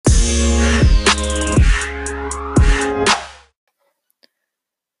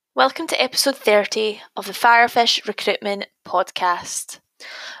Welcome to episode 30 of the Firefish Recruitment Podcast.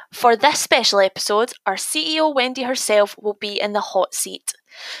 For this special episode, our CEO Wendy herself will be in the hot seat.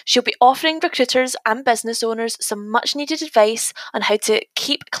 She'll be offering recruiters and business owners some much needed advice on how to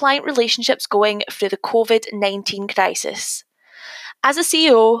keep client relationships going through the COVID-19 crisis. As a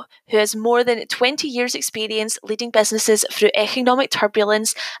CEO who has more than 20 years' experience leading businesses through economic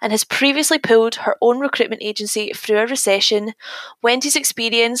turbulence and has previously pulled her own recruitment agency through a recession, Wendy's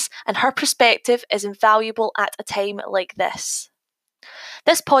experience and her perspective is invaluable at a time like this.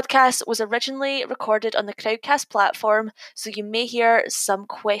 This podcast was originally recorded on the Crowdcast platform, so you may hear some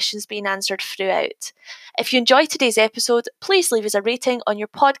questions being answered throughout. If you enjoyed today's episode, please leave us a rating on your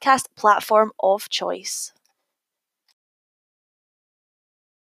podcast platform of choice.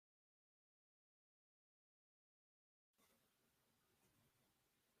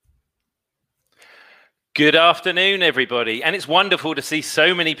 Good afternoon, everybody, and it's wonderful to see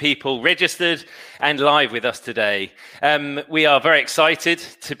so many people registered and live with us today. We are very excited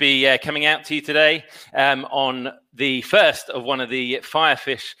to be coming out to you today on the first of one of the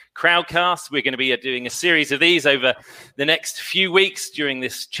Firefish Crowdcasts. We're going to be doing a series of these over the next few weeks during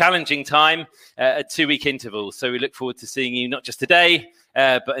this challenging time at 2-week intervals. So we look forward to seeing you not just today,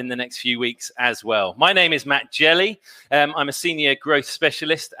 but in the next few weeks as well. My name is Matt Jelly. I'm a senior growth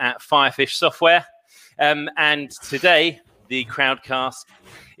specialist at Firefish Software. And today, the Crowdcast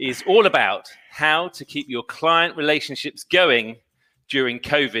is all about how to keep your client relationships going during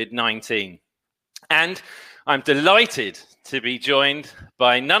COVID-19. And I'm delighted to be joined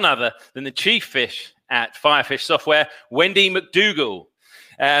by none other than the chief fish at Firefish Software, Wendy McDougall.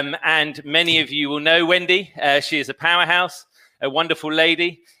 And many of you will know Wendy. She is a powerhouse, a wonderful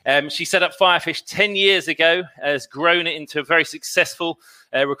lady. She set up Firefish 10 years ago, has grown it into a very successful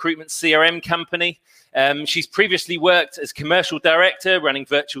recruitment CRM company. She's previously worked as commercial director, running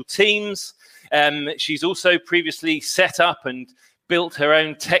virtual teams. She's also previously set up and built her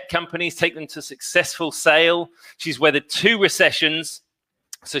own tech companies, taken them to successful sale. She's weathered 2 recessions,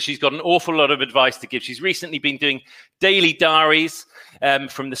 so she's got an awful lot of advice to give. She's recently been doing daily diaries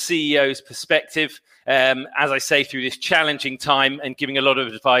from the CEO's perspective, as I say, through this challenging time, and giving a lot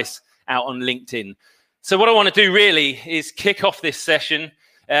of advice out on LinkedIn. So what I want to do really is kick off this session,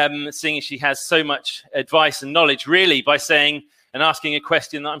 seeing as she has so much advice and knowledge, really by saying and asking a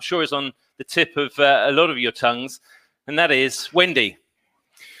question that I'm sure is on the tip of a lot of your tongues, and that is, Wendy,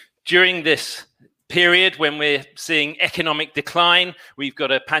 during this period when we're seeing economic decline, we've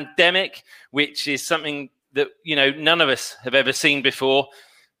got a pandemic, which is something that, you know, none of us have ever seen before.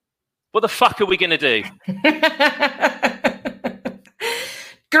 What the fuck are we going to do?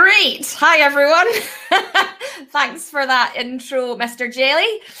 Great. Hi, everyone. Thanks for that intro, Mr.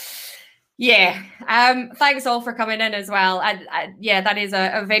 Jelly. Yeah. Thanks all for coming in as well. Yeah, that is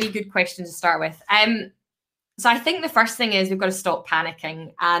a very good question to start with. So I think the first thing is we've got to stop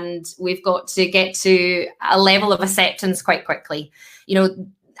panicking, and we've got to get to a level of acceptance quite quickly. You know,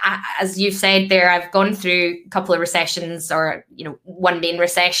 as you've said there, I've gone through a couple of recessions, or, you know, one main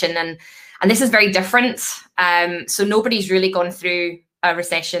recession, and this is very different. So nobody's really gone through a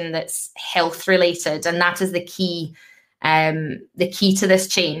recession that's health related, and that is the key to this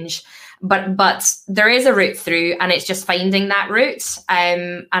change. But there is a route through, and it's just finding that route.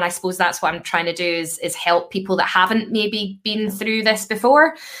 And I suppose that's what I'm trying to do is help people that haven't maybe been through this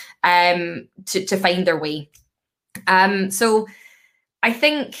before, to find their way. So I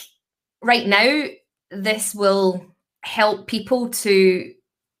think right now this will help people to,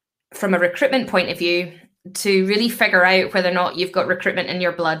 from a recruitment point of view, to really figure out whether or not you've got recruitment in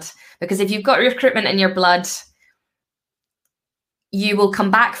your blood. Because if you've got recruitment in your blood, you will come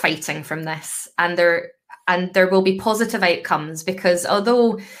back fighting from this, and there will be positive outcomes. Because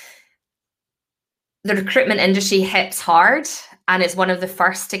although the recruitment industry hits hard and it's one of the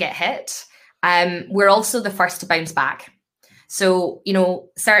first to get hit, we're also the first to bounce back. So, you know,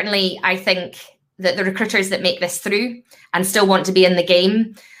 certainly I think that the recruiters that make this through and still want to be in the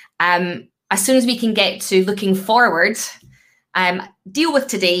game, as soon as we can get to looking forward, deal with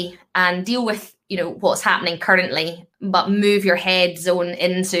today and deal with, you know, what's happening currently, but move your head zone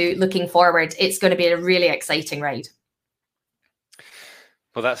into looking forward. It's going to be a really exciting ride.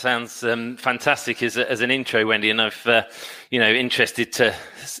 Well, that sounds fantastic as an intro, Wendy, and I've, interested to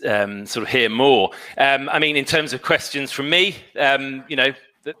sort of hear more. I mean, in terms of questions from me,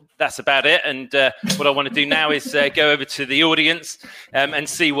 that's about it. And what I want to do now is go over to the audience and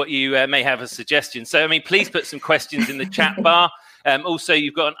see what you may have as suggestions. So, I mean, please put some questions in the chat bar. Also,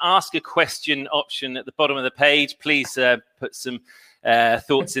 you've got an ask a question option at the bottom of the page. Please put some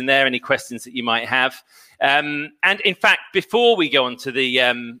thoughts in there, any questions that you might have. And in fact, before we go on to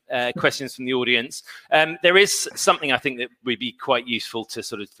the questions from the audience, there is something I think that would be quite useful to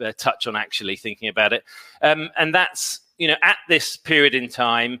sort of touch on, actually, thinking about it. And that's, at this period in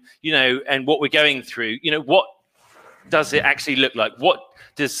time, and what we're going through, what does it actually look like? What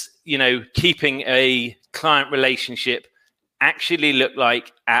does, keeping a client relationship actually look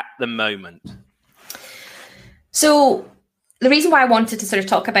like at the moment? So the reason why I wanted to sort of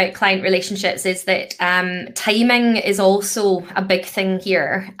talk about client relationships is that timing is also a big thing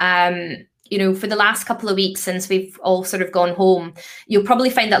here. For the last couple of weeks since we've all sort of gone home, you'll probably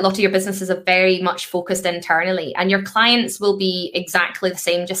find that a lot of your businesses are very much focused internally, and your clients will be exactly the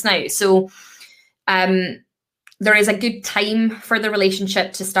same just now. So there is a good time for the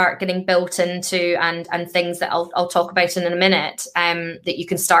relationship to start getting built into, and things that I'll talk about in a minute that you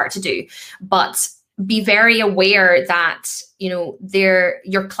can start to do. But be very aware that,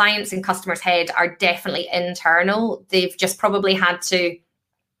 your clients and customers' head are definitely internal. They've just probably had to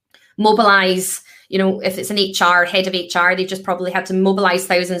mobilize, if it's an HR, head of HR, they've just probably had to mobilize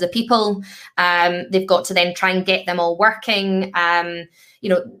thousands of people. They've got to then try and get them all working.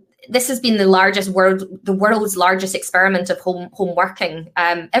 This has been the world's largest experiment of home working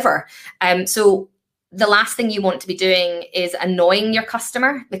ever. So the last thing you want to be doing is annoying your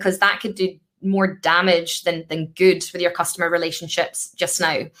customer, because that could do more damage than good with your customer relationships just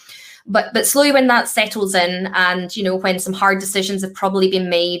now. But slowly, when that settles in, and when some hard decisions have probably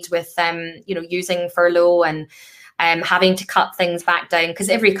been made with using furlough and having to cut things back down, because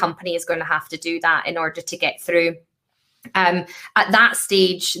every company is going to have to do that in order to get through. At that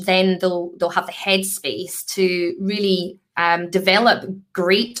stage, then they'll have the headspace to really develop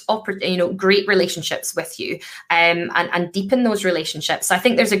great relationships with you, and deepen those relationships. So I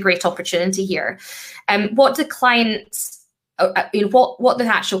think there's a great opportunity here. What do clients? What the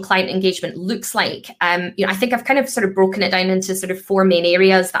actual client engagement looks like. I think I've kind of sort of broken it down into sort of 4 main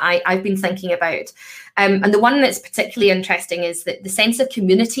areas that I've been thinking about. And the one that's particularly interesting is that the sense of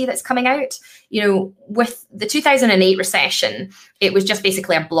community that's coming out. With the 2008 recession, it was just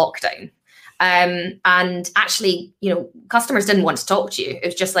basically a lockdown. And actually, customers didn't want to talk to you. It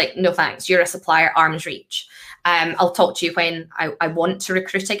was just like, no thanks, you're a supplier, arm's reach. I'll talk to you when I want to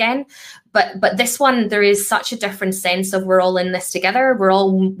recruit again. But this one, there is such a different sense of we're all in this together. We're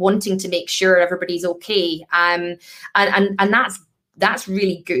all wanting to make sure everybody's okay. And that's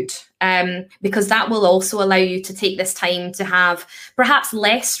really good, because that will also allow you to take this time to have perhaps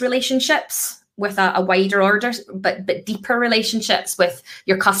less relationships with a wider order, but deeper relationships with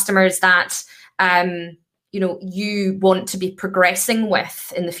your customers that you want to be progressing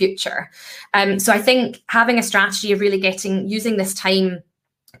with in the future. So I think having a strategy of really using this time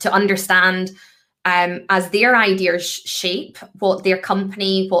to understand as their ideas shape what their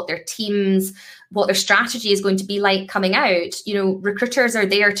company, what their teams, what their strategy is going to be like coming out. Recruiters are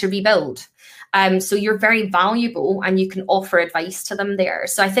there to rebuild. So you're very valuable, and you can offer advice to them there.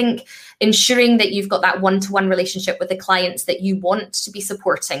 So I think ensuring that you've got that one-to-one relationship with the clients that you want to be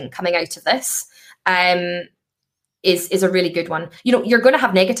supporting coming out of this is a really good one. You're going to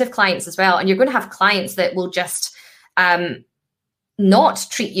have negative clients as well, and you're going to have clients that will just not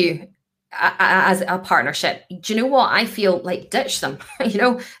treat you as a partnership. Do you know what? I feel like ditch them,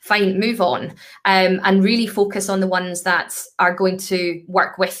 fine, move on, and really focus on the ones that are going to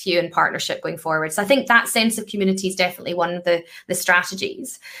work with you in partnership going forward. So I think that sense of community is definitely one of the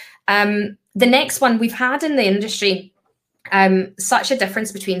strategies. The next one we've had in the industry, such a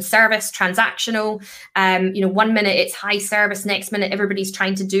difference between service, transactional. 1 minute it's high service, next minute everybody's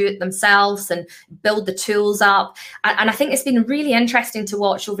trying to do it themselves and build the tools up. And I think it's been really interesting to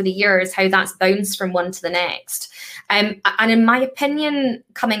watch over the years how that's bounced from one to the next. And in my opinion,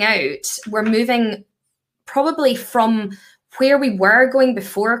 coming out, we're moving probably from where we were going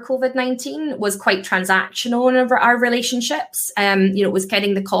before COVID-19 was quite transactional in our relationships. It was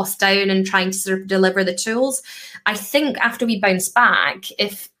getting the cost down and trying to sort of deliver the tools. I think after we bounce back,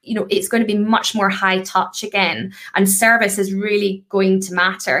 it's going to be much more high touch again, and service is really going to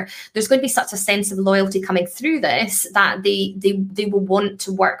matter. There's going to be such a sense of loyalty coming through this that they will want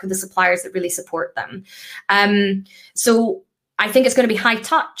to work with the suppliers that really support them. So I think it's going to be high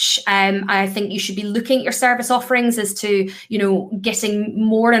touch. I think you should be looking at your service offerings as to, getting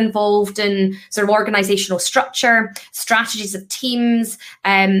more involved in sort of organizational structure, strategies of teams.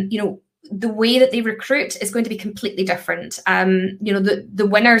 The way that they recruit is going to be completely different. The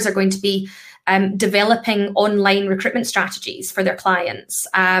winners are going to be developing online recruitment strategies for their clients,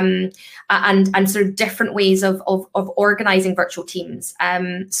 and sort of different ways of organizing virtual teams.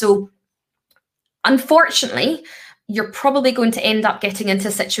 So unfortunately, you're probably going to end up getting into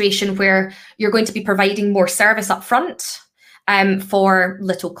a situation where you're going to be providing more service up front for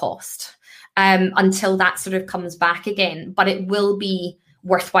little cost until that sort of comes back again. But it will be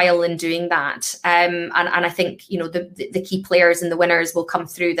worthwhile in doing that. And I think, the key players and the winners will come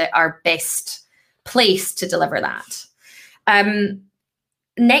through that are best placed to deliver that.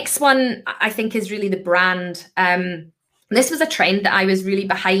 Next one, I think, is really the brand. This was a trend that I was really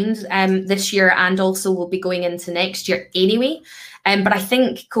behind this year, and also will be going into next year anyway. But I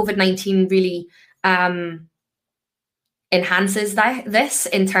think COVID-19 really enhances this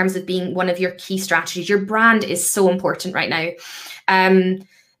in terms of being one of your key strategies. Your brand is so important right now.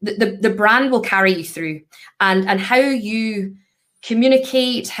 The brand will carry you through, and how you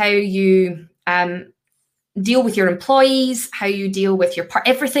communicate, how you deal with your employees, how you deal with your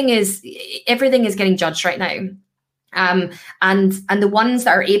everything is getting judged right now. And the ones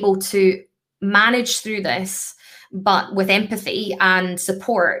that are able to manage through this, but with empathy and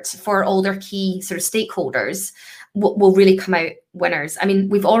support for all their key sort of stakeholders, will really come out winners. I mean,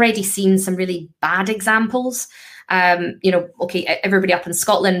 we've already seen some really bad examples. Everybody up in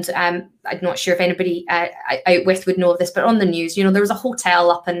Scotland, I'm not sure if anybody out with would know of this, but on the news, there was a hotel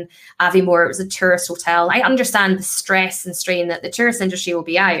up in Aviemore. It was a tourist hotel. I understand the stress and strain that the tourist industry will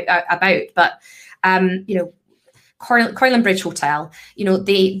be about, but Croyland Bridge Hotel,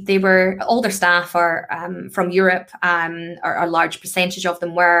 they were, all their staff are from Europe, or a large percentage of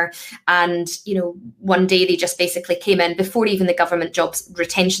them were. And, one day they just basically came in before even the government jobs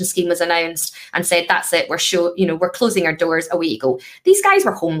retention scheme was announced and said, that's it, we're closing our doors, away you go. These guys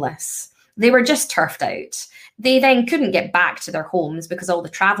were homeless. They were just turfed out. They then couldn't get back to their homes because all the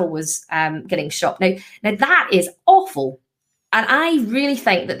travel was getting stopped. Now that is awful. And I really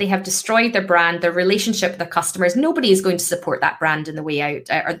think that they have destroyed their brand, their relationship with their customers. Nobody is going to support that brand in the way out,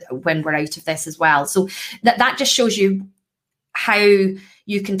 or when we're out of this as well. So that just shows you how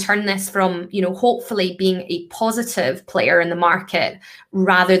you can turn this from, hopefully being a positive player in the market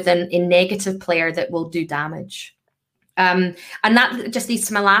rather than a negative player that will do damage. And that just leads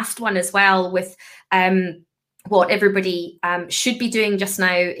to my last one as well with what everybody should be doing just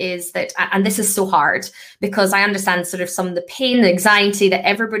now is that, and this is so hard because I understand sort of some of the pain, the anxiety that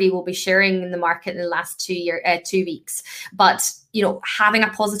everybody will be sharing in the market in the last 2 weeks. But, having a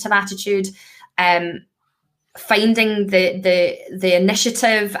positive attitude, finding the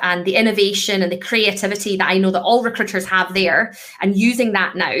initiative and the innovation and the creativity that I know that all recruiters have there, and using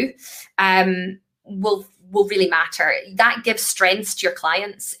that now will really matter. That gives strength to your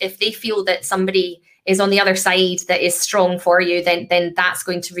clients. If they feel that somebody is on the other side that is strong for you, then that's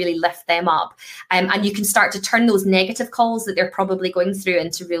going to really lift them up. And you can start to turn those negative calls that they're probably going through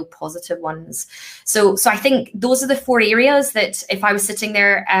into real positive ones. So I think those are the 4 areas that if I was sitting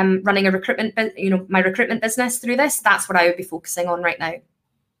there running a recruitment, my recruitment business through this, that's what I would be focusing on right now.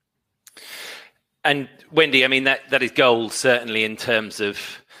 And Wendy, I mean, that is gold, certainly in terms of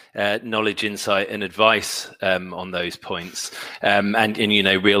knowledge, insight, and advice on those points, and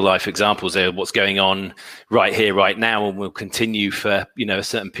real life examples of what's going on right here, right now, and will continue for a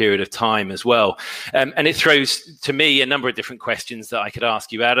certain period of time as well. And it throws to me a number of different questions that I could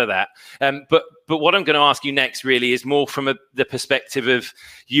ask you out of that. But what I'm going to ask you next really is more from the perspective of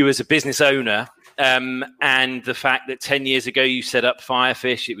you as a business owner. And the fact that 10 years ago you set up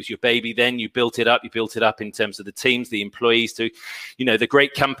Firefish, it was your baby then, you built it up in terms of the teams, the employees, to, the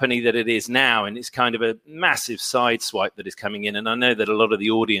great company that it is now. And it's kind of a massive sideswipe that is coming in. And I know that a lot of the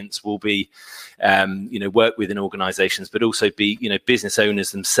audience will be, work within organizations, but also be, business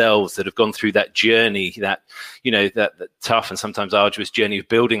owners themselves that have gone through that journey, that tough and sometimes arduous journey of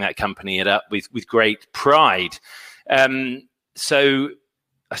building that company up with great pride. So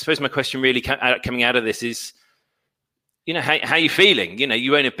I suppose my question really coming out of this is, how are you feeling?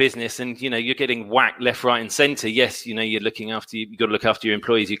 You own a business and, you're getting whacked left, right, and center. Yes, you've got to look after your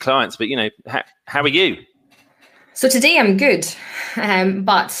employees, your clients, but, how are you? So today I'm good,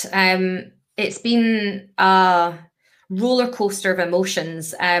 but it's been a roller coaster of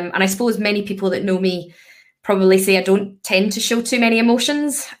emotions. And I suppose many people that know me probably say I don't tend to show too many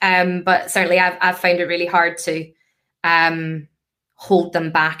emotions, but certainly I've found it really hard to hold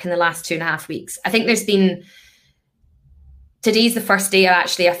them back in the last 2.5 weeks. I think today's the first day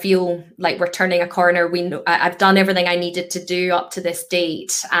I feel like we're turning a corner. I've done everything I needed to do up to this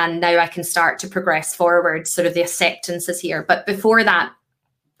date, and now I can start to progress forward. Sort of the acceptance is here. But before that,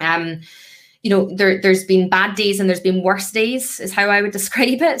 there's been bad days and there's been worse days, is how I would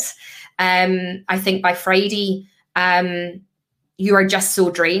describe it. I think by Friday, you are just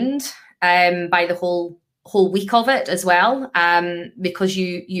so drained by the whole whole week of it as well, because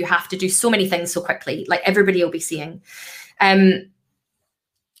you have to do so many things so quickly, like everybody will be seeing.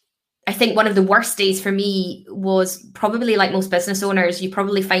 I think one of the worst days for me was probably, like most business owners, you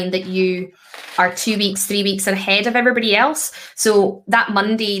probably find that you are 2 weeks, 3 weeks ahead of everybody else. So that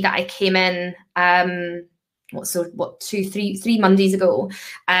Monday that I came in, 3 Mondays ago,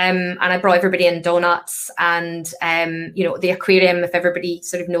 and I brought everybody in donuts, and the aquarium, if everybody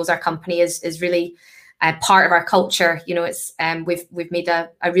sort of knows our company, is really part of our culture. It's we've made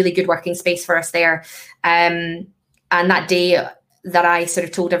a really good working space for us there, and that day that I sort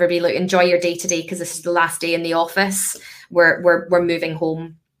of told everybody, look, enjoy your day today, because this is the last day in the office. We're moving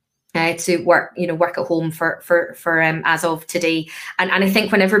home to work at home for as of today. And I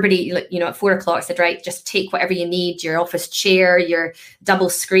think when everybody, at 4 o'clock said, right, just take whatever you need, your office chair, your double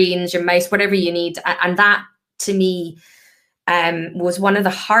screens, your mouse, whatever you need. And that to me was one of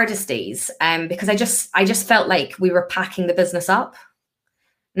the hardest days, because I just felt like we were packing the business up.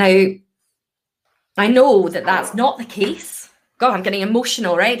 Now, I know that that's not the case. God, I'm getting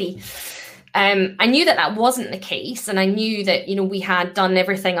emotional already. I knew that wasn't the case, and I knew that we had done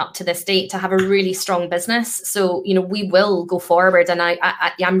everything up to this date to have a really strong business. So we will go forward, and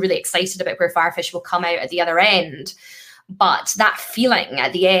I'm really excited about where Firefish will come out at the other end. But that feeling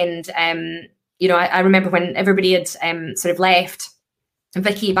at the end, I remember when everybody had sort of left.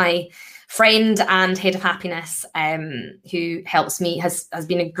 Vicky, my friend and head of happiness, who helps me, has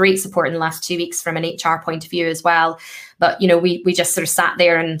been a great support in the last 2 weeks from an HR point of view as well. But we just sort of sat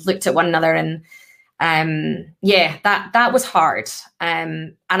there and looked at one another, and that was hard.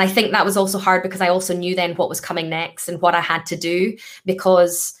 And I think that was also hard because I also knew then what was coming next and what I had to do,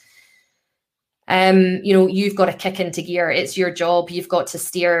 because you've got to kick into gear. It's your job. You've got to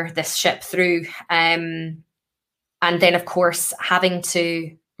steer this ship through. And then, of course, having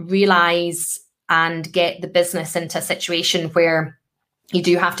to realize and get the business into a situation where you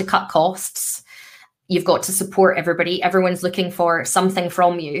do have to cut costs. You've got to support everybody. Everyone's looking for something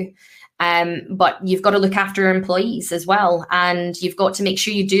from you. But you've got to look after your employees as well. And you've got to make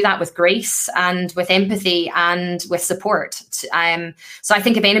sure you do that with grace and with empathy and with support. So I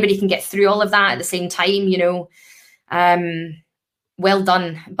think if anybody can get through all of that at the same time, well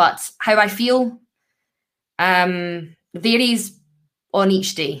done. But how I feel varies on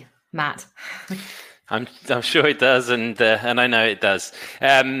each day, Matt. I'm sure it does, and I know it does,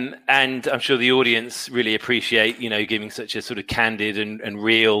 and I'm sure the audience really appreciate giving such a sort of candid and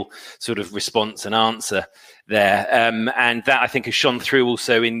real sort of response and answer there, and that I think has shone through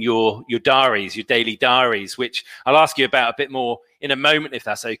also in your diaries, your daily diaries, which I'll ask you about a bit more in a moment, if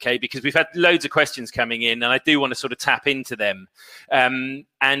that's okay, because we've had loads of questions coming in, and I do want to sort of tap into them.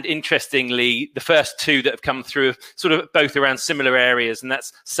 And interestingly, the first two that have come through are sort of both around similar areas, and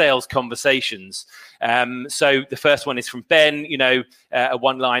that's sales conversations. So the first one is from Ben, a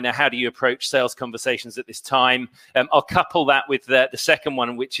one-liner: how do you approach sales conversations at this time? I'll couple that with the second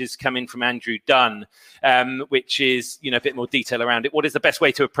one, which is coming from Andrew Dunn, which is, a bit more detail around it. What is the best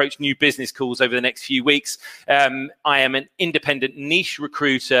way to approach new business calls over the next few weeks? I am an independent niche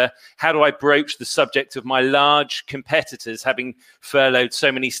recruiter. How do I broach the subject of my large competitors having furloughed so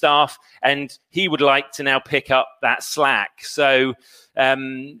many staff? And he would like to now pick up that slack. So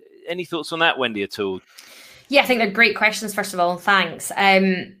any thoughts on that, Wendy, at all? Yeah, I think they're great questions, first of all. Thanks.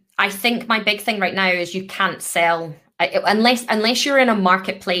 I think my big thing right now is you can't sell unless you're in a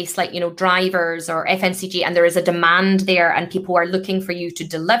marketplace like, drivers or FMCG, and there is a demand there and people are looking for you to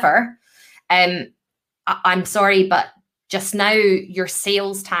deliver. I'm sorry, but just now your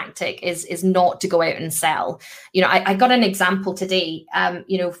sales tactic is not to go out and sell. I got an example today,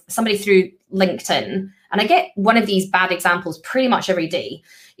 somebody through LinkedIn, and I get one of these bad examples pretty much every day,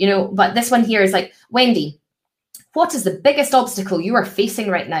 but this one here is like, Wendy, what is the biggest obstacle you are facing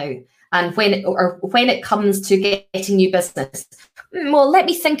right now? And when it comes to getting new business? Well, let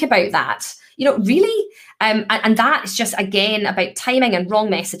me think about that. Really? And that is just, again, about timing and wrong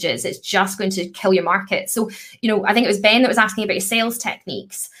messages. It's just going to kill your market. So, I think it was Ben that was asking about your sales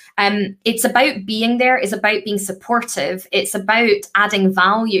techniques. It's about being there. It's about being supportive. It's about adding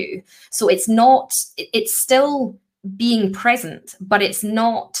value. So it's still being present, but it's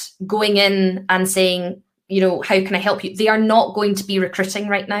not going in and saying, how can I help you? They are not going to be recruiting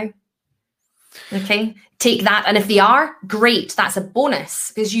right now. Okay, take that. And if they are, great. That's a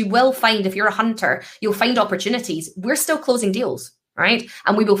bonus, because you will find, if you're a hunter, you'll find opportunities. We're still closing deals, right?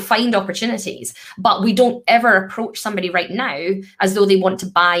 And we will find opportunities, but we don't ever approach somebody right now as though they want to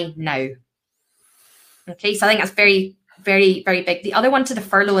buy now. Okay, so I think that's very, very, very big. The other one, to the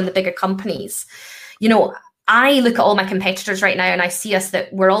furlough and the bigger companies, I look at all my competitors right now and I see us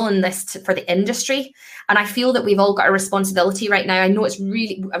that we're all in this for the industry. And I feel that we've all got a responsibility right now. I know it's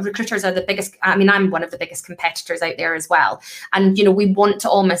really, recruiters are the biggest, I mean, I'm one of the biggest competitors out there as well. And, you know, we want to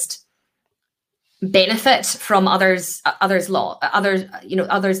almost benefit from others that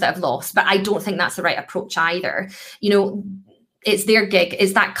have lost. But I don't think that's the right approach either. You know, it's their gig.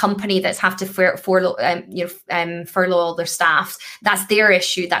 It's that company that's have to furlough all their staff. That's their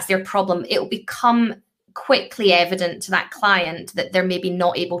issue. That's their problem. It will become quickly evident to that client that they're maybe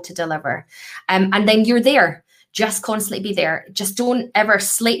not able to deliver. And then you're there. Just constantly be there. Just don't ever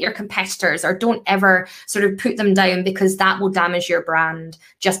slate your competitors or don't ever sort of put them down, because that will damage your brand.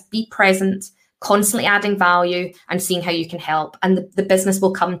 Just be present, constantly adding value and seeing how you can help. And the business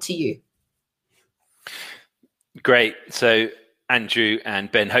will come to you. Great. So Andrew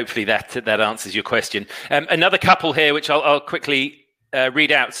and Ben, hopefully that answers your question. Another couple here, which I'll quickly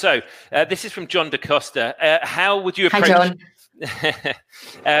read out. So this is from John DaCosta. How would you approach? Hi,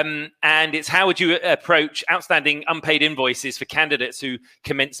 John. And it's, how would you approach outstanding unpaid invoices for candidates who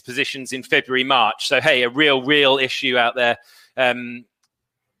commence positions in February, March? So, hey, a real issue out there.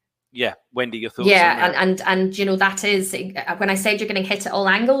 Yeah, Wendy, your thoughts? Yeah, and you know, that is, when I said you're getting hit at all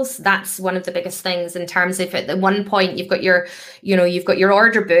angles, that's one of the biggest things in terms of, at the one point you've got your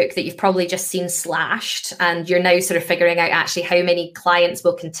order book that you've probably just seen slashed, and you're now sort of figuring out actually how many clients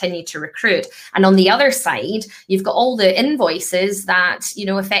will continue to recruit. And on the other side, you've got all the invoices that, you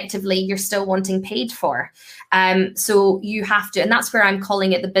know, effectively you're still wanting paid for. So you have to, and that's where I'm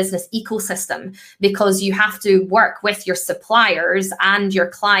calling it the business ecosystem, because you have to work with your suppliers and your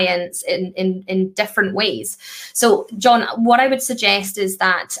clients in different ways. So, John, what I would suggest is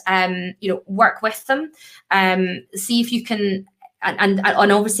that, work with them, see if you can, and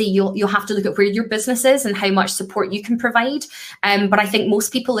obviously you'll have to look at where your business is and how much support you can provide. But I think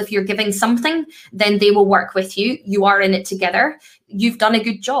most people, if you're giving something, then they will work with you. You are in it together. You've done a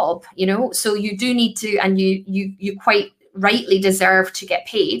good job, you know, so you do need to, and you quite rightly deserve to get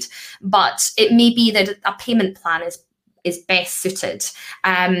paid. But it may be that a payment plan is best suited,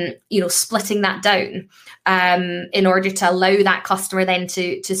 splitting that down in order to allow that customer then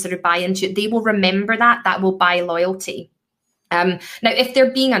to sort of buy into it. They will remember that will buy loyalty. Now, if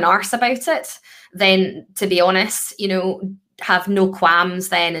they're being an arse about it, then, to be honest, you know, have no qualms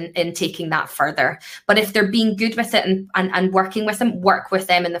then in taking that further. But if they're being good with it and working with them, work with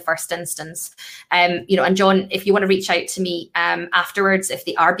them in the first instance. And John, if you want to reach out to me afterwards, if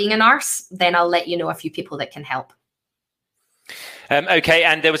they are being an arse, then I'll let you know a few people that can help. Okay,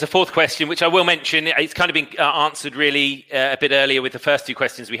 and there was a fourth question, which I will mention. It's kind of been answered really a bit earlier with the first two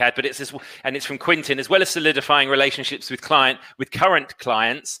questions we had, but it's from Quintin. As well as solidifying relationships with current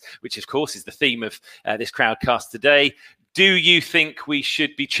clients, which of course is the theme of this Crowdcast today, do you think we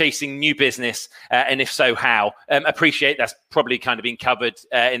should be chasing new business? And if so, how? Appreciate that's probably kind of been covered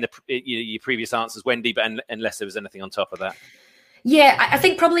in your previous answers, Wendy, but unless there was anything on top of that. Yeah, I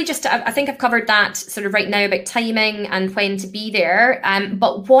think probably I think I've covered that sort of right now about timing and when to be there.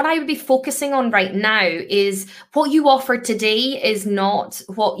 But what I would be focusing on right now is what you offer today is not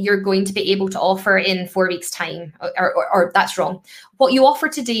what you're going to be able to offer in 4 weeks' time, or that's wrong. What you offer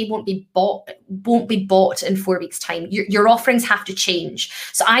today won't be bought in 4 weeks' time. Your offerings have to change.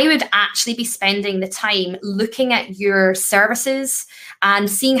 So I would actually be spending the time looking at your services and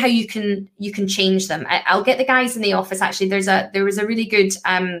seeing how you can change them. I'll get the guys in the office. Actually, there was a really good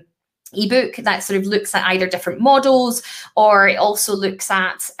ebook that sort of looks at either different models, or it also looks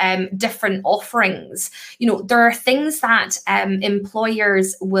at different offerings. You know, there are things that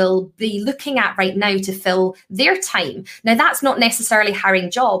employers will be looking at right now to fill their time. Now, that's not necessarily hiring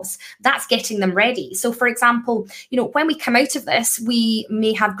jobs, that's getting them ready. So, for example, you know, when we come out of this, we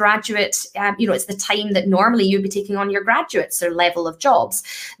may have graduate, it's the time that normally you'd be taking on your graduates or level of jobs.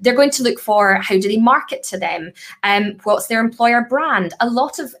 They're going to look for, how do they market to them? What's their employer brand? A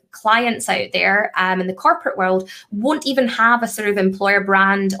lot of clients out there in the corporate world won't even have a sort of employer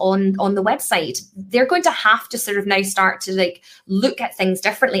brand on the website. They're going to have to sort of now start to look at things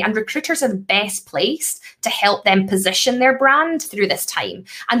differently, and recruiters are the best placed to help them position their brand through this time.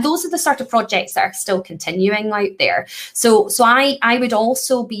 And those are the sort of projects that are still continuing out there. So I would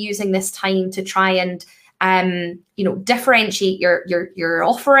also be using this time to try and differentiate your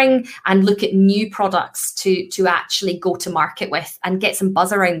offering and look at new products to actually go to market with and get some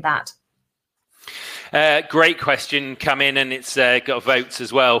buzz around that. Great question come in, and it's got votes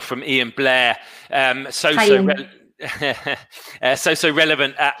as well from Ian Blair. So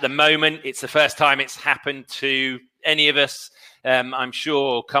relevant at the moment. It's the first time it's happened to any of us. I'm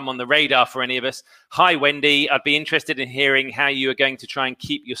sure come on the radar for any of us. Hi, Wendy. I'd be interested in hearing how you are going to try and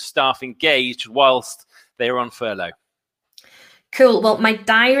keep your staff engaged whilst they are on furlough? Cool. Well, my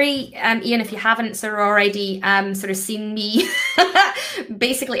diary, Ian, if you haven't sort of already sort of seen me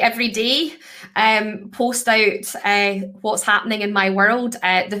basically every day post out what's happening in my world.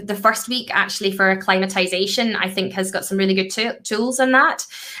 The first week actually for acclimatization, I think has got some really good tools in that.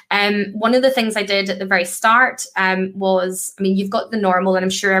 One of the things I did at the very start was, I mean, you've got the normal, and I'm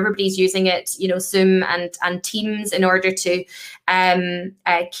sure everybody's using it, you know, Zoom and Teams in order to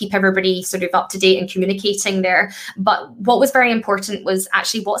keep everybody sort of up to date and communicating there. But what was very important was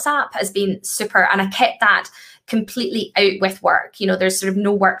actually WhatsApp has been super, and I kept that completely out with work. You know, there's sort of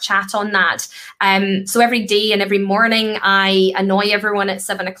no work chat on that. So every day and every morning, I annoy everyone at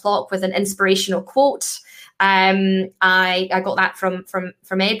 7 o'clock with an inspirational quote. I got that from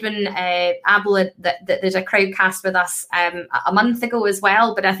Edwin Abel that there's a crowdcast with us a month ago as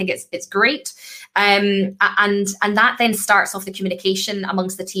well, but I think it's great. And that then starts off the communication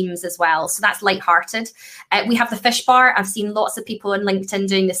amongst the teams as well. So that's lighthearted. We have the fish bar. I've seen lots of people on LinkedIn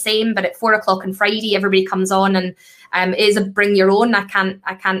doing the same, but at 4 o'clock on Friday, everybody comes on and it is a bring your own. I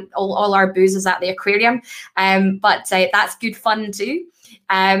can't, all our booze is at the aquarium. But that's good fun too.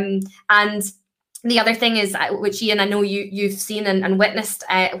 And the other thing is, which Ian, I know you've seen and witnessed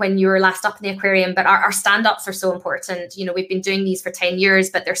when you were last up in the aquarium, but our stand-ups are so important. You know, we've been doing these for 10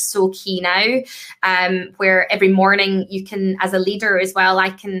 years, but they're so key now, where every morning you can, as a leader as well, I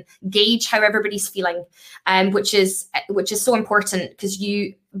can gauge how everybody's feeling, which is so important, because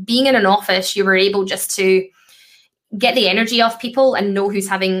you, being in an office, you were able just to get the energy off people and know who's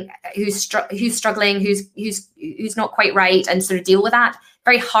struggling, who's not quite right, and sort of deal with that.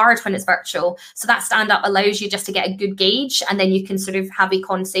 Very hard when it's virtual. So that stand-up allows you just to get a good gauge, and then you can sort of have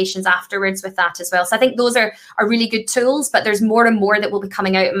conversations afterwards with that as well. So I think those are really good tools, but there's more and more that will be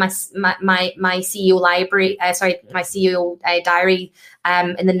coming out in my CEO library, my CEO diary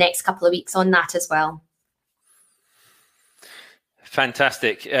in the next couple of weeks on that as well.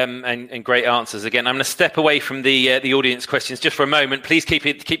 Fantastic, and great answers. Again, I'm going to step away from the audience questions just for a moment. Please keep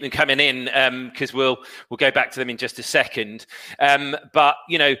them coming in, because we'll go back to them in just a second. But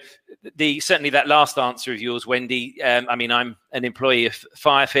you know, certainly that last answer of yours, Wendy. I mean, I'm an employee of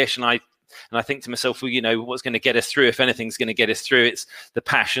Firefish, and I think to myself, well, you know, what's going to get us through, if anything's going to get us through, it's the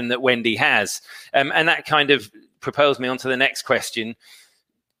passion that Wendy has, and that kind of propels me on to the next question.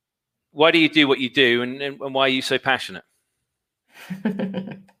 Why do you do what you do, and why are you so passionate?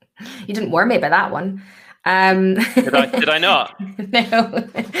 You didn't warn me about that one. Did I not? No.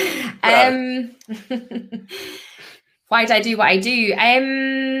 Why do I do what I do?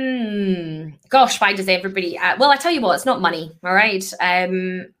 Gosh, why does everybody? Well, I tell you what, it's not money. All right.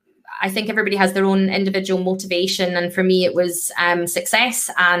 I think everybody has their own individual motivation, and for me, it was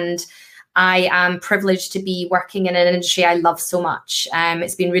success. And I am privileged to be working in an industry I love so much.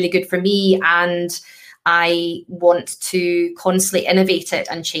 It's been really good for me, and I want to constantly innovate it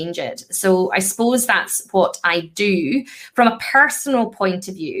and change it. So I suppose that's what I do. From a personal point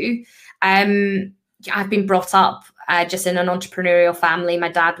of view, I've been brought up just in an entrepreneurial family. My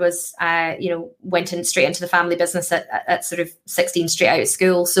dad was, went straight into the family business at sort of 16 straight out of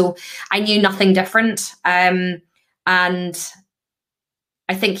school. So I knew nothing different. And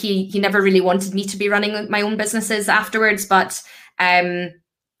I think he never really wanted me to be running my own businesses afterwards, but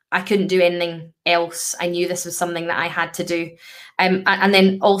I couldn't do anything else. I knew this was something that I had to do. And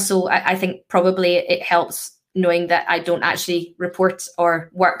then also, I think probably it helps knowing that I don't actually report or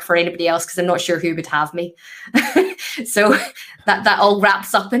work for anybody else, because I'm not sure who would have me. So that all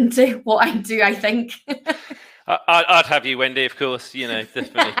wraps up into what I do, I think. I'd have you, Wendy, of course, you know,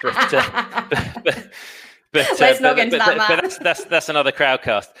 definitely. But let's not get into that, Matt. But that's another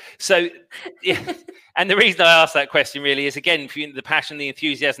crowdcast. So, yeah. And the reason I asked that question really is, again, for the passion, the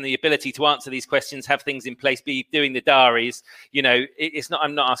enthusiasm, the ability to answer these questions, have things in place, be doing the diaries. You know, it's not.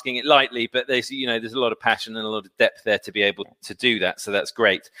 I'm not asking it lightly, but there's a lot of passion and a lot of depth there to be able to do that. So that's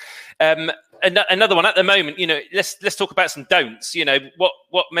great. Another one at the moment. You know, let's talk about some don'ts. You know,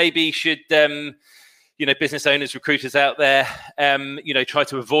 what maybe should business owners, recruiters out there, try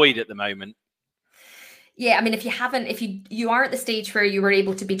to avoid at the moment. Yeah, I mean, if you are at the stage where you were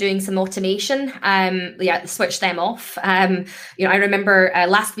able to be doing some automation, switch them off. I remember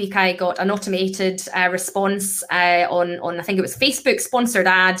last week I got an automated response on I think it was Facebook sponsored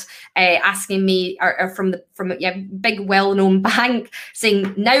ad asking me from a big well-known bank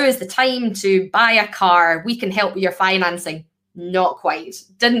saying, now is the time to buy a car. We can help with your financing. Not quite.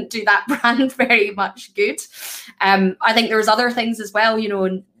 Didn't do that brand very much good. I think there was other things as well,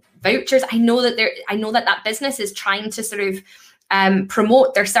 vouchers. I know that business is trying to sort of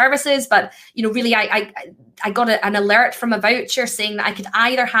promote their services. But, you know, really I got an alert from a voucher saying that I could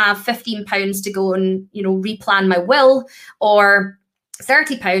either have £15 to go and, you know, replan my will, or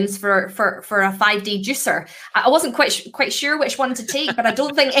 £30 for a 5-day juicer. I wasn't quite sure which one to take, but I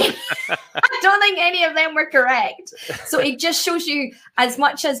don't think any of them were correct. So it just shows you, as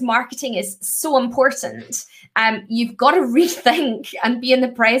much as marketing is so important, you've got to rethink and be in the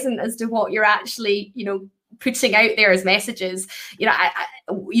present as to what you're actually, you know, putting out there as messages. You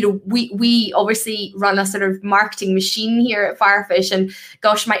know, we obviously run a sort of marketing machine here at Firefish, and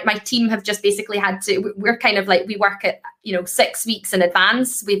gosh, my team have just basically had to, we're kind of like, we work at, you know, 6 weeks in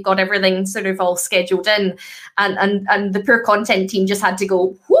advance. We've got everything sort of all scheduled in, and the poor content team just had to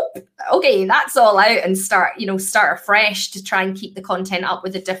go, whoop, okay, that's all out, and start afresh to try and keep the content up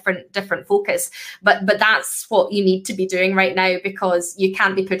with a different focus. But that's what you need to be doing right now, because you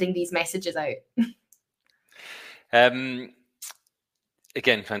can't be putting these messages out.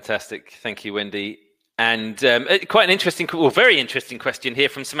 Again, fantastic. Thank you, Wendy. And quite an interesting, very interesting question here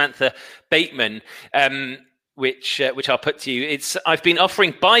from Samantha Bateman, which I'll put to you. I've been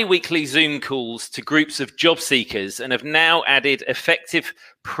offering bi-weekly Zoom calls to groups of job seekers and have now added effective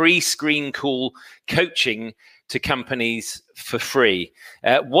pre-screen call coaching to companies for free.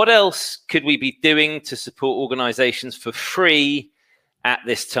 What else could we be doing to support organizations for free at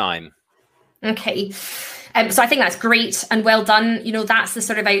this time? Okay. So I think that's great and well done. You know, that's the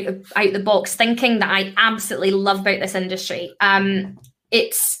sort of out the box thinking that I absolutely love about this industry.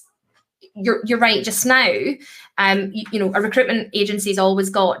 You're right. Just now, you know, a recruitment agency's always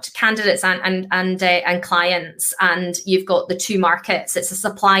got candidates and clients, and you've got the two markets. It's a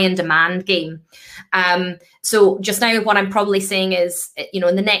supply and demand game. So just now, what I'm probably saying is, you know,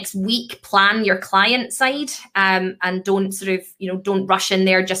 in the next week, plan your client side, and don't sort of, you know, don't rush in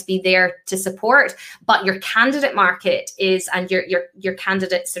there. Just be there to support. But your candidate market is, and your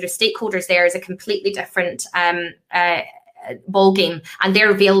candidate sort of stakeholders there is a completely different ball game, and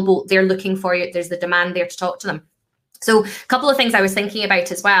they're available. They're looking for you. There's the demand there to talk to them. So a couple of things I was thinking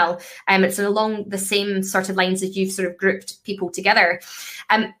about as well. It's along the same sort of lines as you've sort of grouped people together.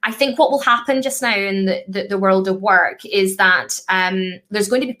 I think what will happen just now in the world of work is that there's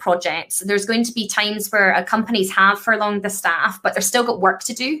going to be projects. There's going to be times where companies have furloughed the staff, but they've still got work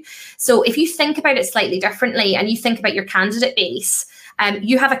to do. So if you think about it slightly differently, and you think about your candidate base,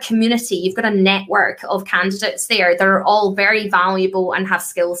 you have a community, you've got a network of candidates there that are all very valuable and have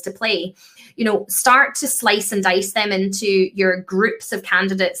skills to play. You know, start to slice and dice them into your groups of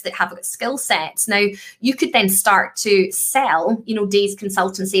candidates that have skill sets. Now, you could then start to sell, you know, days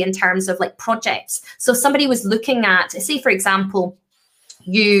consultancy in terms of like projects. So if somebody was looking at, say, for example,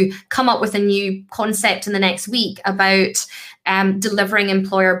 you come up with a new concept in the next week about delivering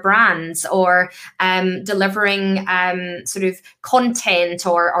employer brands, or delivering sort of content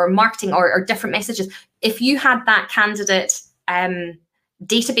or marketing or different messages. If you had that candidate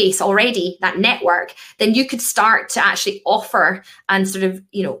database already, that network, then you could start to actually offer and sort of,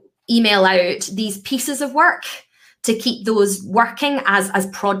 you know, email out these pieces of work to keep those working as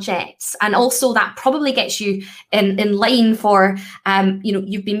projects. And also that probably gets you in line for, you know,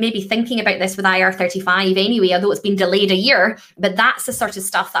 you've been maybe thinking about this with IR35 anyway, although it's been delayed a year, but that's the sort of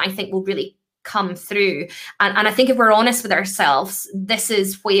stuff that I think will really come through. And I think if we're honest with ourselves, this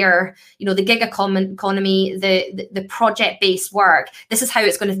is where, you know, the gig economy, the project-based work, this is how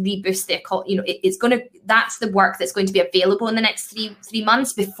it's going to reboost the, you know, that's the work that's going to be available in the next three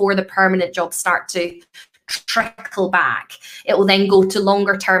months before the permanent jobs start to trickle back. It will then go to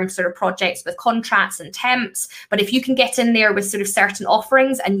longer term sort of projects with contracts and temps. But if you can get in there with sort of certain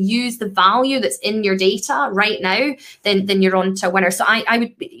offerings and use the value that's in your data right now, then you're on to a winner. So I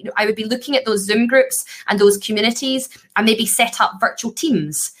would be looking at those Zoom groups and those communities, and maybe set up virtual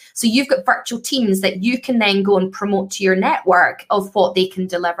teams. So you've got virtual teams that you can then go and promote to your network of what they can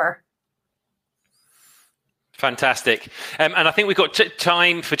deliver. Fantastic. And I think we've got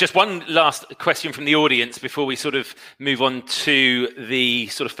time for just one last question from the audience before we sort of move on to the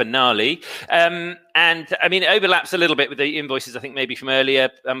sort of finale. And I mean, it overlaps a little bit with the invoices, I think maybe from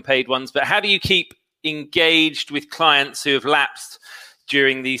earlier unpaid ones, but how do you keep engaged with clients who have lapsed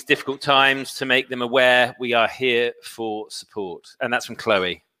during these difficult times to make them aware we are here for support? And that's from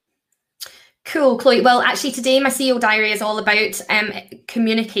Chloe. Cool, Chloe. Well, actually, today my CEO diary is all about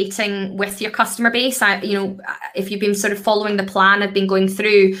communicating with your customer base. You know, if you've been sort of following the plan I've been going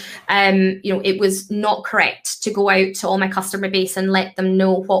through, you know, it was not correct to go out to all my customer base and let them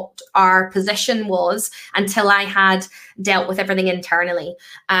know what our position was until I had dealt with everything internally.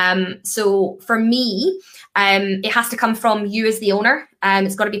 So for me, it has to come from you as the owner.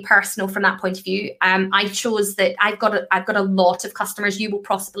 It's got to be personal from that point of view. I chose that I've got a lot of customers. You will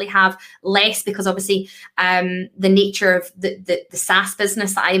possibly have less because obviously the nature of the SaaS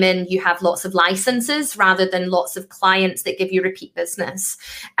business that I'm in, you have lots of licenses rather than lots of clients that give you repeat business.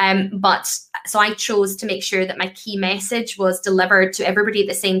 But so I chose to make sure that my key message was delivered to everybody at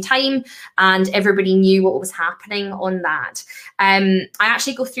the same time and everybody knew what was happening on that. I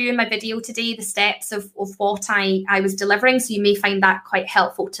actually go through in my video today the steps of what I was delivering. So you may find that quite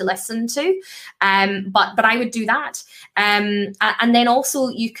helpful to listen to. But I would do that. And then also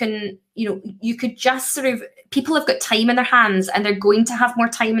you could just sort of, people have got time in their hands and they're going to have more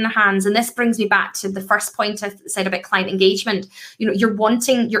time in their hands. And this brings me back to the first point I said about client engagement.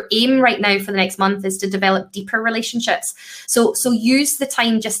 Your aim right now for the next month is to develop deeper relationships. So use the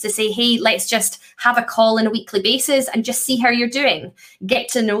time just to say, hey, let's just have a call on a weekly basis and just see how you're doing. Get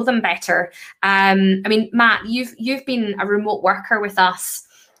to know them better. Matt, you've been a remote worker with us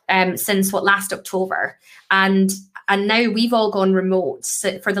since last October. And now we've all gone remote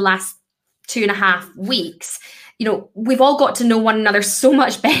for the last 2.5 weeks. We've all got to know one another so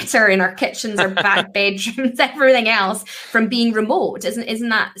much better in our kitchens, our back bedrooms, everything else from being remote. Isn't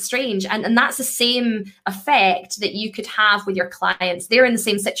that strange? And that's the same effect that you could have with your clients. They're in the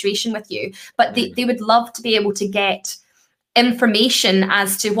same situation with you, but they would love to be able to get information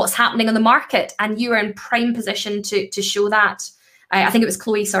as to what's happening on the market. And you are in prime position to show that. I think it was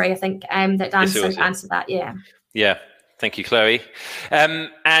Chloe, sorry, that answered that. Yeah. Yeah. Thank you, Chloe.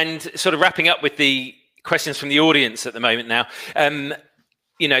 And sort of wrapping up with the questions from the audience at the moment now.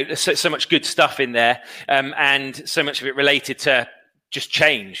 So much good stuff in there, and so much of it related to just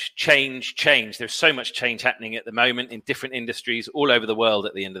change. There's so much change happening at the moment in different industries all over the world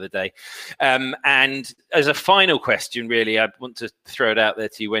at the end of the day. And as a final question, really, I want to throw it out there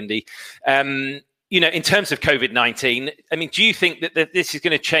to you, Wendy. In terms of COVID-19, do you think that this is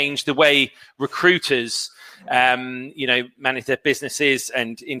going to change the way recruiters manage their businesses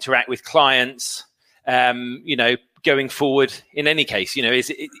and interact with clients, going forward in any case? Is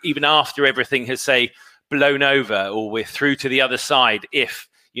it even after everything has, say, blown over or we're through to the other side, if,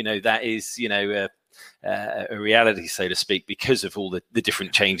 that is, a reality, so to speak, because of all the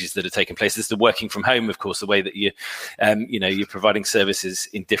different changes that are taking place. There's the working from home, of course, the way that you're providing services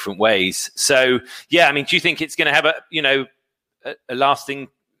in different ways. So, yeah, do you think it's going to have a lasting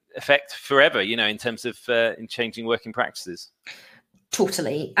effect forever, in terms of in changing working practices?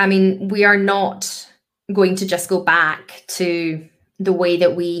 Totally. We are not going to just go back to the way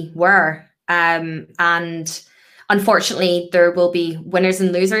that we were. And unfortunately, there will be winners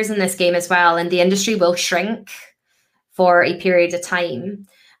and losers in this game as well. And the industry will shrink for a period of time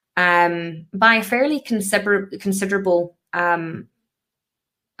by a fairly considerable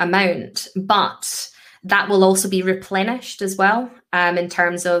amount. But that will also be replenished as well in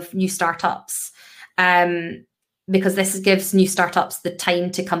terms of new startups, because this gives new startups the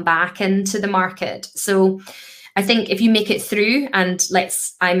time to come back into the market. So I think if you make it through, and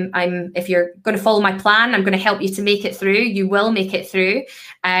if you're going to follow my plan, I'm going to help you to make it through. You will make it through.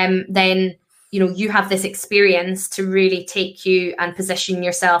 Then you have this experience to really take you and position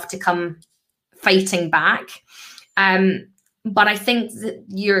yourself to come fighting back. But I think that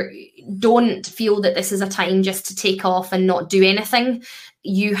don't feel that this is a time just to take off and not do anything.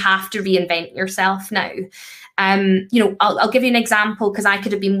 You have to reinvent yourself now. I'll give you an example, because I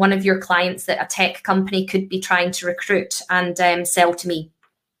could have been one of your clients that a tech company could be trying to recruit and sell to me.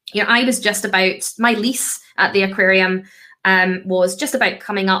 I was just about, my lease at the aquarium was just about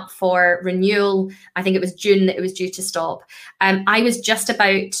coming up for renewal. I think it was June that it was due to stop. I was just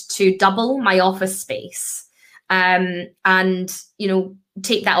about to double my office space. And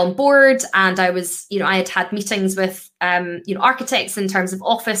take that on board. And I was, I had meetings with, architects in terms of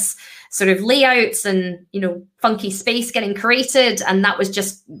office sort of layouts and, funky space getting created. And that was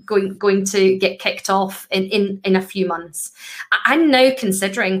just going to get kicked off in a few months. I'm now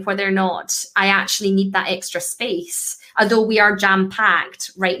considering whether or not I actually need that extra space, although we are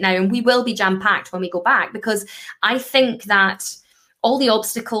jam-packed right now, and we will be jam-packed when we go back, because I think that all the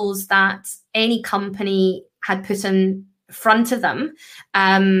obstacles that any company had put in front of them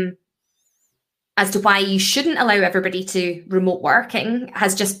as to why you shouldn't allow everybody to remote working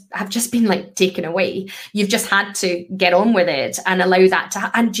have just been taken away. You've just had to get on with it and allow that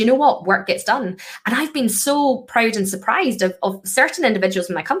to and do you know what? Work gets done. And I've been so proud and surprised of certain individuals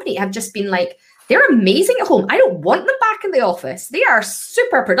in my company have just been like, they're amazing at home. I don't want them back in the office. They are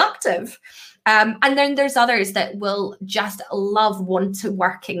super productive. And then there's others that will just want to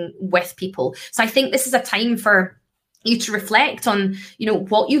working with people. So I think this is a time for you to reflect on,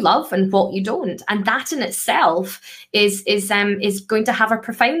 what you love and what you don't, and that in itself is going to have a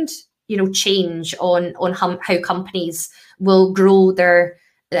profound, change on how companies will grow their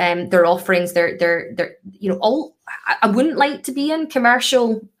offerings. All. I wouldn't like to be in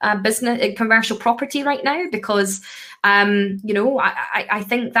commercial business, commercial property right now, because I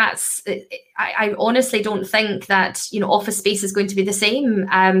think that's. I honestly don't think that office space is going to be the same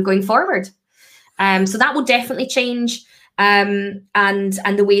going forward. So that will definitely change. And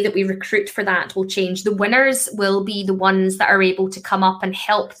the way that we recruit for that will change. The winners will be the ones that are able to come up and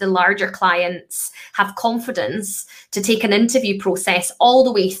help the larger clients have confidence to take an interview process all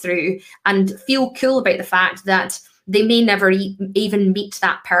the way through and feel cool about the fact that they may never even meet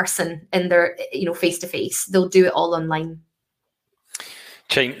that person in their, face-to-face. They'll do it all online.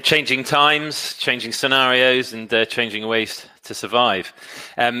 Changing times, changing scenarios, and changing ways to survive.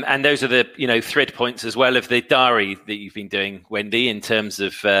 And those are the thread points as well of the diary that you've been doing, Wendy, in terms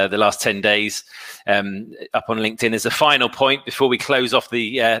of the last 10 days up on LinkedIn. As a final point before we close off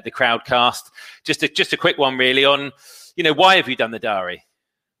the crowdcast, just a quick one really on, why have you done the diary?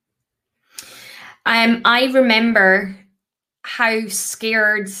 I remember how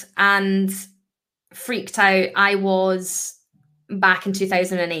scared and freaked out I was back in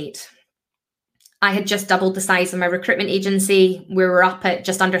 2008. I had just doubled the size of my recruitment agency. We were up at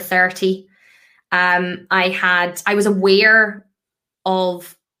just under 30. I was aware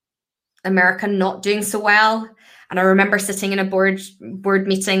of America not doing so well. And I remember sitting in a board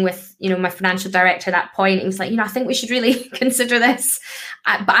meeting with, my financial director at that point. He was like, I think we should really consider this.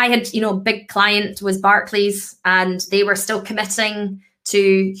 But I had, a big client was Barclays, and they were still committing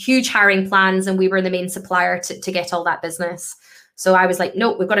to huge hiring plans. And we were the main supplier to get all that business. So I was like,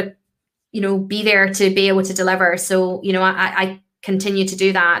 no, we've got to, be there to be able to deliver. So, I continued to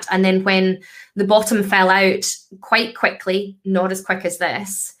do that. And then when the bottom fell out quite quickly, not as quick as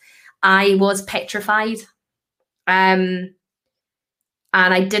this, I was petrified. And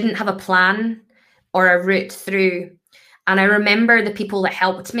I didn't have a plan or a route through. And I remember the people that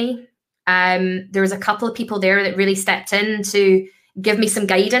helped me. There was a couple of people there that really stepped in to give me some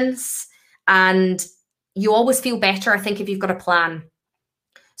guidance. And you always feel better, I think, if you've got a plan.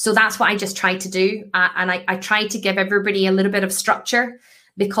 So that's what I just tried to do. And I tried to give everybody a little bit of structure,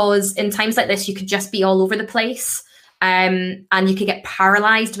 because in times like this, you could just be all over the place. And you could get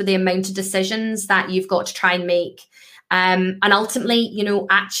paralyzed with the amount of decisions that you've got to try and make. And ultimately,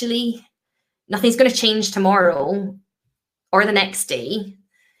 actually, nothing's going to change tomorrow or the next day.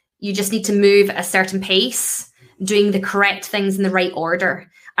 You just need to move at a certain pace, doing the correct things in the right order.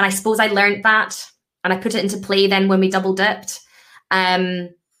 And I suppose I learned that, and I put it into play then when we double dipped.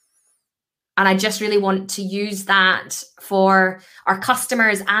 And I just really want to use that for our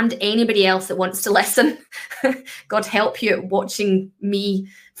customers and anybody else that wants to listen. God help you at watching me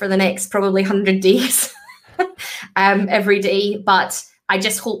for the next probably 100 days every day. But I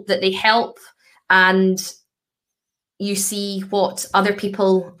just hope that they help and you see what other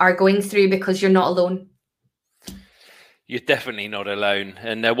people are going through, because you're not alone. You're definitely not alone.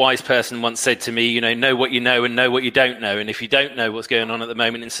 And a wise person once said to me, know what you know and know what you don't know. And if you don't know what's going on at the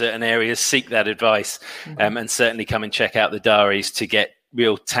moment in certain areas, seek that advice. And certainly come and check out the diaries to get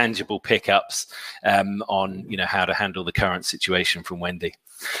real tangible pickups on, how to handle the current situation from Wendy.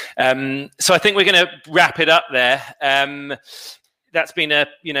 So I think we're going to wrap it up there. That's been a,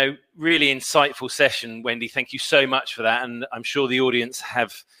 really insightful session, Wendy. Thank you so much for that. And I'm sure the audience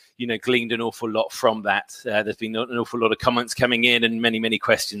have gleaned an awful lot from that. There's been an awful lot of comments coming in and many, many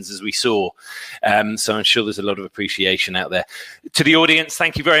questions, as we saw. So I'm sure there's a lot of appreciation out there. To the audience,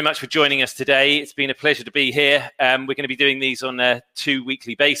 thank you very much for joining us today. It's been a pleasure to be here. We're going to be doing these on a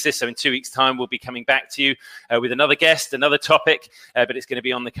 2-weekly basis. So in 2 weeks' time, we'll be coming back to you with another guest, another topic, but it's going to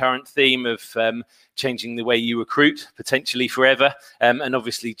be on the current theme of changing the way you recruit, potentially forever, and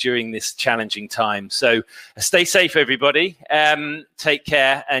obviously during this challenging time. So stay safe, everybody. Take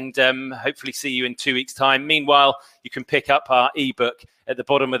care, and hopefully see you in 2 weeks' time. Meanwhile, you can pick up our ebook at the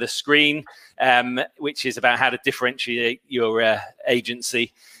bottom of the screen, which is about how to differentiate your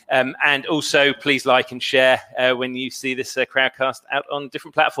agency. And also, please like and share when you see this crowdcast out on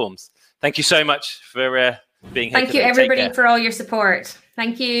different platforms. Thank you so much for being here. Thank you, everybody, for all your support.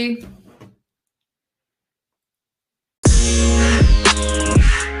 Thank you.